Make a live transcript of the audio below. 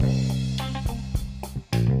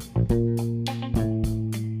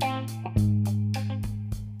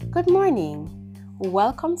morning.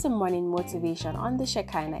 Welcome to Morning Motivation on the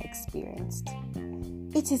Shekinah Experience.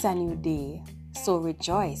 It is a new day, so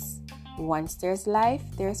rejoice. Once there's life,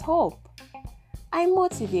 there's hope. I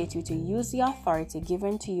motivate you to use the authority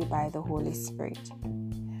given to you by the Holy Spirit.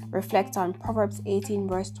 Reflect on Proverbs 18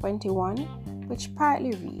 verse 21, which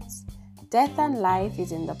partly reads, "Death and life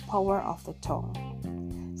is in the power of the tongue."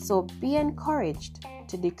 So be encouraged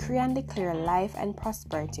to decree and declare life and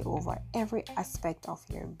prosperity over every aspect of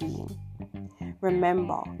your being.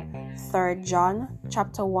 Remember, 3 John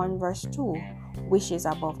chapter 1 verse 2 wishes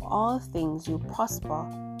above all things you prosper,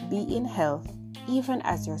 be in health, even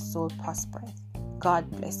as your soul prospereth.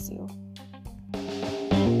 God bless you.